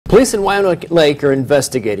Police in Wyandotte Lake are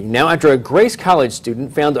investigating now after a Grace College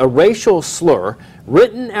student found a racial slur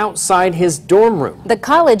written outside his dorm room. The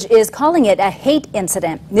college is calling it a hate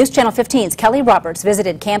incident. News Channel 15's Kelly Roberts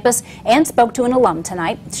visited campus and spoke to an alum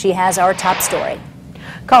tonight. She has our top story.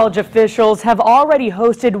 College officials have already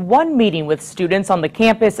hosted one meeting with students on the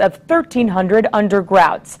campus of 1,300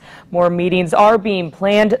 undergrads. More meetings are being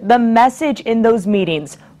planned. The message in those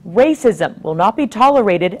meetings: racism will not be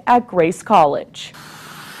tolerated at Grace College.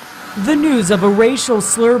 The news of a racial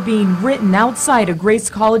slur being written outside a Grace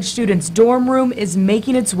College student's dorm room is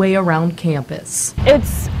making its way around campus.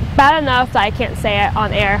 It's bad enough that I can't say it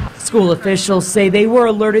on air. School officials say they were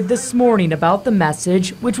alerted this morning about the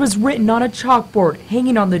message, which was written on a chalkboard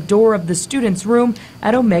hanging on the door of the student's room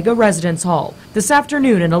at Omega Residence Hall. This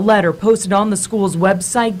afternoon, in a letter posted on the school's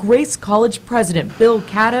website, Grace College President Bill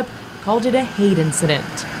Caddap called it a hate incident.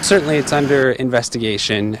 Certainly it's under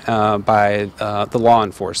investigation by the law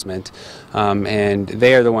enforcement, and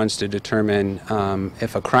they are the ones to determine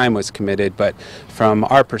if a crime was committed, but from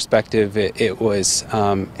our perspective it was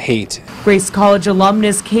hate. Grace College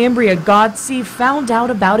alumnus Cambria Godsey found out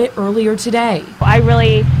about it earlier today. I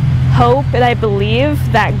really hope and I believe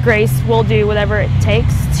that Grace will do whatever it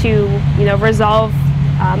takes to, resolve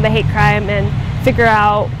the hate crime and figure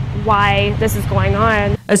out why this is going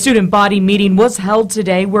on. A student body meeting was held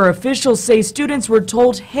today where officials say students were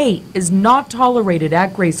told hate is not tolerated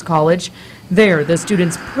at Grace College. There, the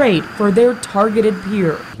students prayed for their targeted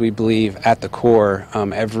peer. We believe at the core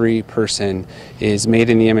every person is made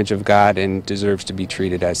in the image of God and deserves to be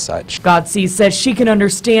treated as such. Godsey says she can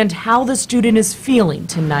understand how the student is feeling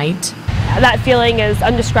tonight. That feeling is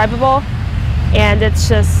indescribable, and it's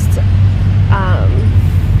just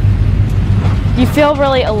you feel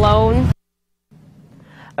really alone.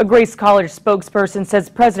 A Grace College spokesperson says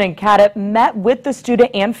President Caddap met with the student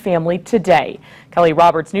and family today. Kelly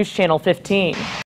Roberts, News Channel 15.